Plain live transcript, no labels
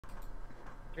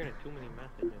You're getting too many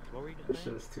messages. What were you That just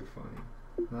shit saying? is too funny.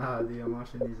 Nah, dude, I'm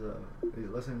watching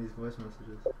listening to these voice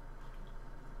messages.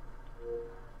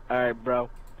 Alright, bro.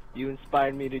 You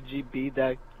inspired me to GB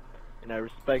that, and I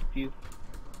respect you.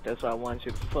 That's why I want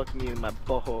you to fuck me in my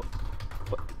butthole.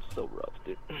 Fucking so rough,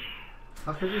 dude.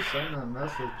 How could you send that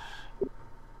message?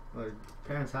 Like,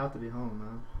 parents have to be home,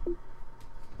 man.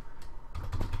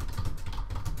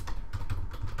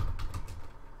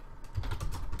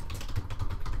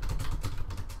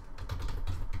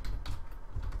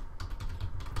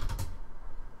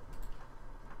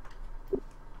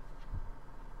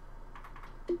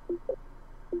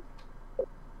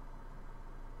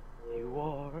 You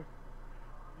are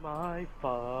my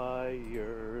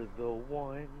fire, the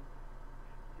one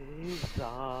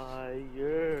desire.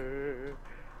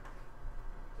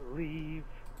 Leave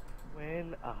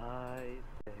when I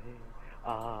say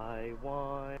I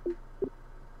want.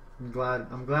 I'm glad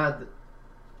that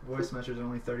voice messages are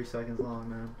only 30 seconds long,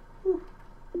 man.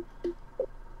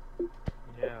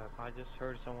 Yeah, I just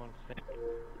heard someone say.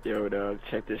 Yo, dog,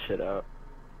 check this shit out.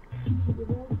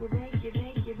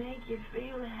 You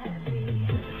feel happy.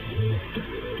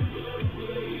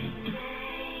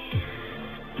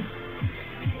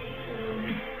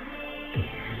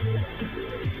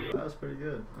 That was pretty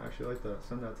good. I actually like that.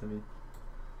 Send that to me.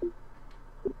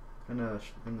 In the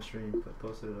stream, but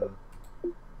post it.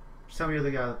 Just tell me you're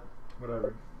the guy.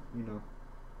 Whatever, you know.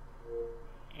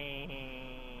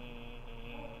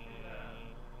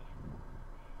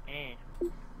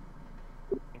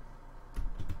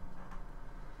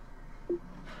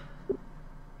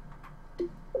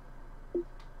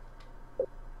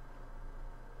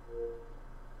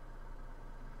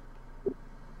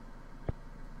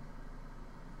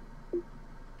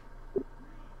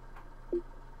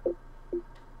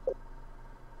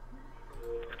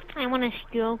 I want to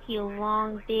stroke your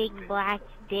long, big, black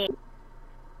dick.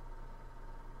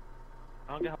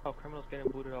 I don't get how criminals getting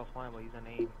booted offline while using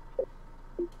AIM. Fucking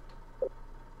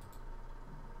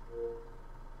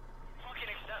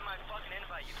accept my fucking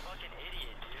invite, you fucking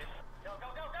idiot, dude. Go,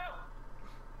 go, go, go!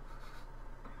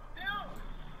 Dude!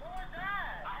 What was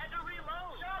that? I had to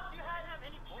reload! Chuck, you had to have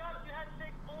any Chuck, you had 6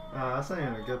 bullets! That's not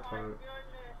even a good part.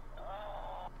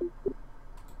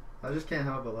 I just can't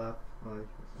help but laugh. Like,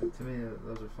 to me,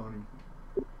 those are funny.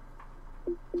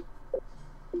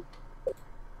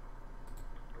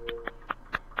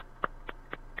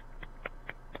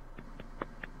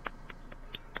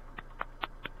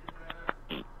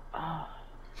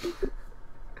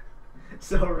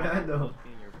 So random.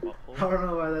 I don't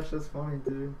know why that's just funny,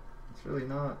 dude. It's really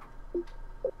not.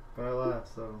 But I laugh,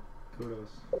 so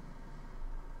kudos.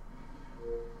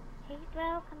 Hey,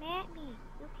 bro, come at me.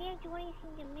 You can't do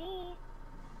anything to me.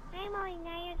 I'm only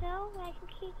 9 years old, but I can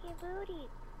kick your booty.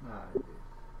 Nah, dude.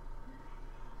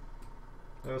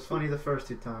 It was funny the first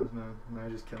 2 times, man. Now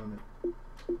you're just killing it.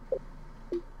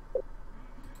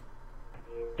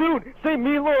 Dude, say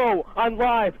Meatlo on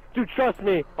live. Dude, trust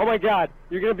me. Oh my god,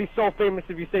 you're gonna be so famous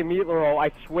if you say Meatlo.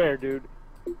 I swear, dude.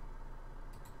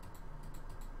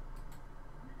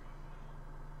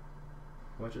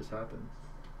 What just happened?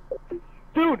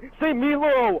 Dude, say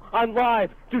Meatlo on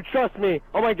live. Dude, trust me.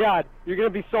 Oh my god, you're gonna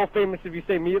be so famous if you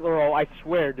say Meatlo. I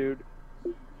swear, dude.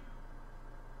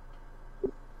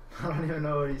 I don't even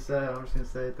know what he said. I'm just gonna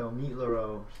say it though. Meat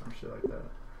Laro, some shit like that.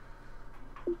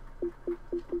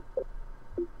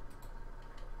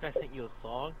 I sent you a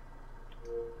song.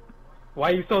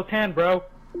 Why you so tan, bro?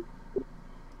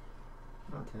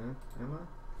 Not 10, am I?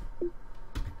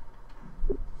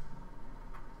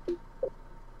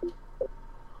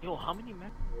 Yo, how many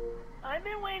men? I've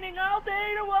been waiting all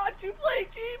day to watch you play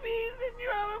GBs and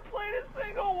you haven't played a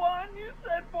single one. You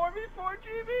said 4v4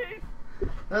 GBs.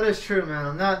 That is true, man.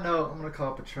 On that note, I'm gonna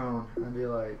call Patron and be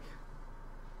like,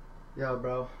 yo,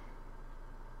 bro.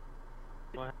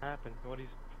 What happened? What is?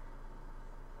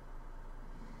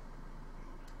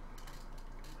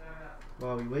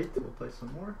 While we wait, we'll play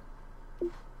some more.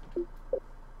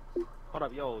 Hold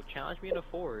up, yo, challenge me in a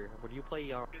 4. Would you play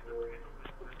Yo,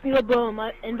 boom,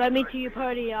 invite me to your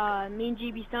party, me and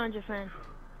GB Stone's your friend.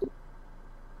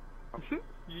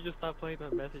 You just stopped playing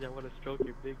that message. I want to stroke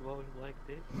your big long black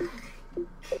dick.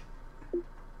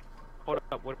 Hold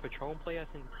up, would Patron play us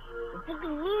in? I fucking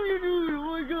love you, dude. Oh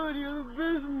my god, you're the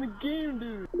best in the game,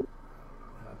 dude. What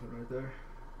happened right there?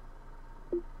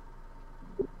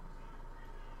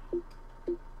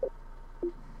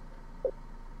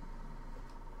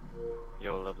 Yo,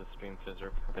 love the stream,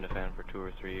 Fizzerp. I've been a fan for 2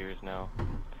 or 3 years now,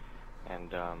 and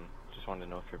just wanted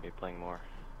to know if you'll be playing more.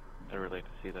 I'd really like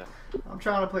to see that. I'm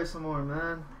trying to play some more,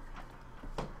 man.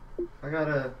 I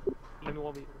gotta. Let me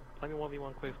play me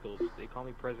 1v1 Quickskills. They call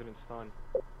me President's son.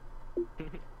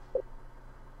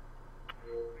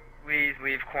 Please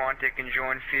leave Quantic and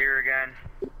join Fear again.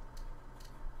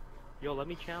 Yo, let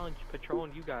me challenge Patron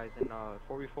and you guys in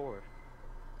 4v4.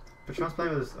 Patron's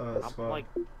playing with his I'm squad. like,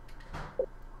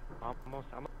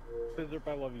 Fizzerp,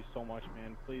 I love you so much,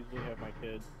 man. Please leave have my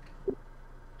kid.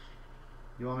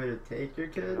 You want me to take your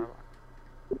kid?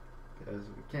 Because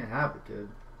we can't have a kid.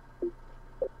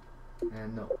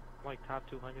 And no. I'm like top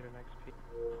 200 in XP.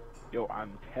 Yo,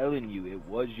 I'm telling you, it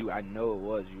was you. I know it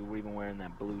was. You were even wearing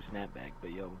that blue snapback.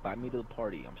 But yo, invite me to the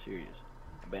party. I'm serious.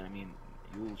 But I mean,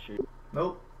 you will sure.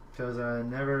 Nope. Because I've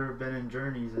never been in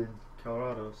Journeys in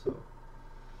Colorado, so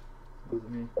it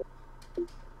wasn't me.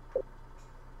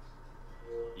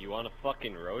 You wanna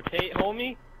fucking rotate,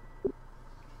 homie?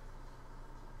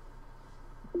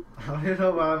 I don't even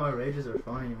know why my rages are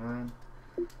funny, man.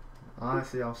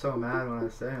 Honestly, I'm so mad when I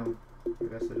say them. I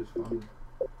guess they're just funny.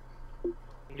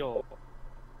 Yo.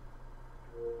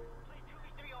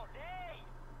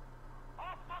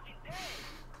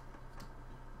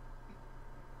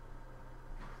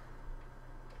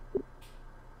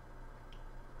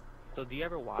 So do you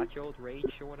ever watch your old Rage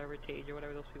or whatever, Tage or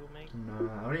whatever those people make?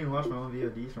 Nah, I don't even watch my own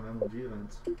VODs from MLG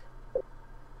events.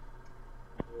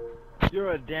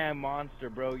 You're a damn monster,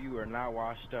 bro. You are not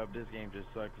washed up. This game just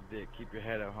sucks dick. Keep your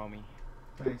head up, homie.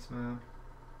 Thanks, man.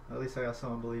 At least I got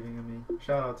someone believing in me.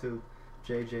 Shout out to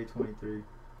JJ23.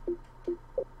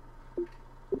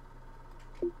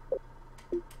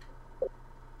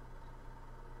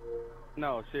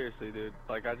 No, seriously, dude.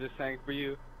 Like, I just sang for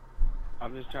you.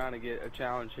 I'm just trying to get a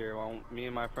challenge here. Well, me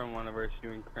and my friend want to verse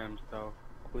you and Krim, so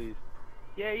please.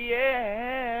 Yeah,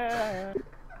 yeah.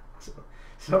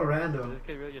 So random. This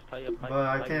kid really just tell you But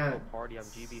I can't. Party on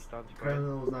GB Stunts, bro.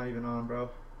 Criminal's not even on,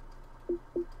 bro.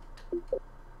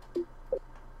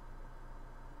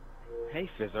 Hey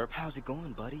Fizzerp, how's it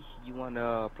going, buddy? You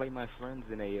wanna play my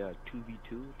friends in a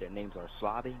 2v2? Their names are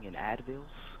Slobbing and Advils.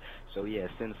 So yeah,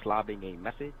 send Slobbing a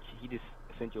message. He just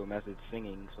sent you a message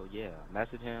singing. So yeah,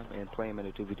 message him and play him in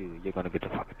a 2v2. You're gonna get the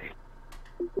fucking thing.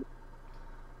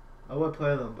 I would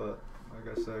play them, but like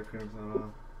I said, Krim's not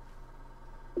on.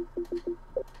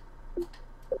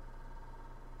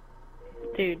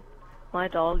 Dude, my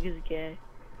dog is gay,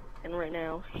 and right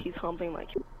now he's humping my.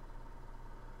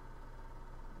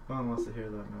 No one wants to hear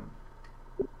that, man.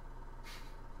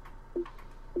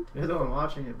 You're the one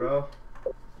watching it, bro.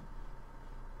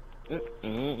 Send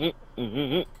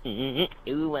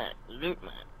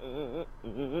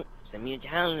me a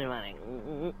challenge, man.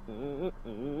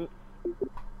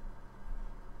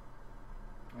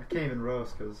 I can't even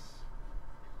roast because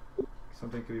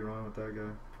something could be wrong with that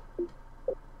guy.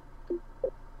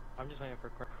 I'm just waiting for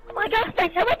Krim. Oh my gosh,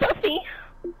 thank you, Toasty!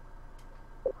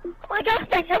 Oh my gosh,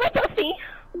 thank you, Toasty!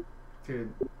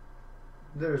 Dude,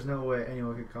 there's no way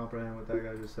anyone could comprehend what that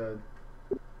guy just said.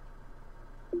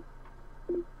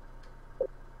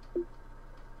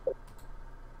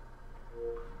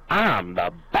 I'm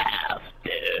the best,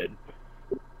 dude.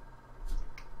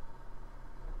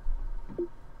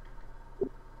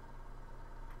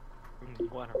 You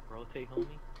wanna rotate,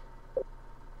 homie?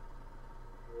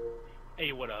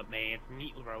 Hey, what up, man? It's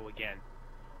Meatlo again.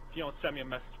 If you don't send me a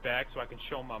message back so I can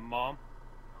show my mom,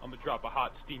 I'm gonna drop a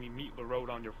hot, steamy Meatlo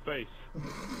on your face.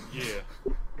 Yeah.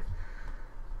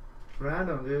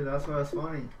 Random, dude. That's why it's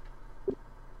funny.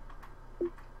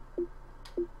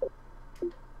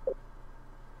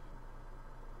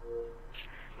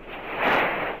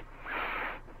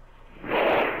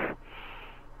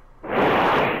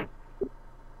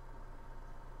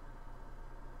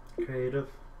 Creative.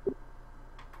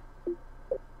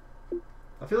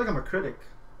 I feel like I'm a critic.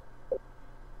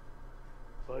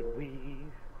 But we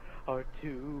are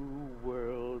two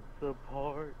worlds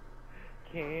apart.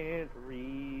 Can't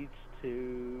reach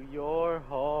to your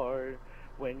heart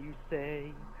when you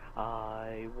say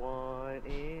I want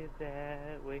it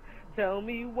that way. Tell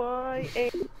me why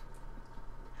ain't.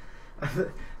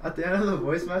 At the end of the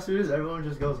voice messages, everyone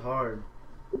just goes hard,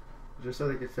 just so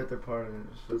they can fit their part in it.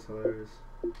 It's just hilarious.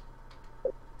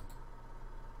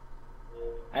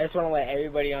 I just want to let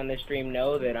everybody on this stream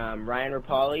know that Ryan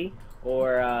Rapali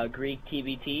or Greek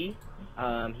TBT,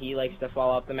 he likes to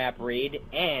fall off the map raid,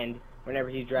 and whenever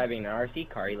he's driving an RC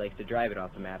car, he likes to drive it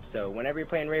off the map. So whenever you're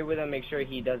playing raid with him, make sure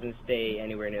he doesn't stay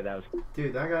anywhere near those.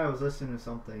 Dude, that guy was listening to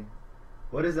something.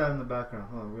 What is that in the background?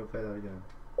 Hold on, we're gonna play that again.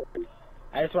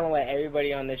 I just want to let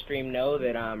everybody on this stream know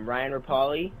that Ryan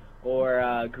Rapali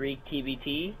or Greek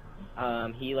TBT,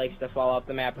 he likes to fall off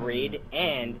the map raid,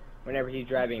 and whenever he's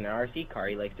driving an RC car,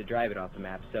 he likes to drive it off the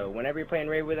map. So whenever you're playing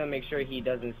raid with him, make sure he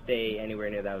doesn't stay anywhere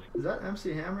near those. Is that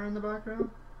MC Hammer in the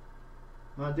background?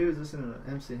 My dude's listening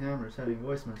to MC Hammer sending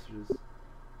voice messages.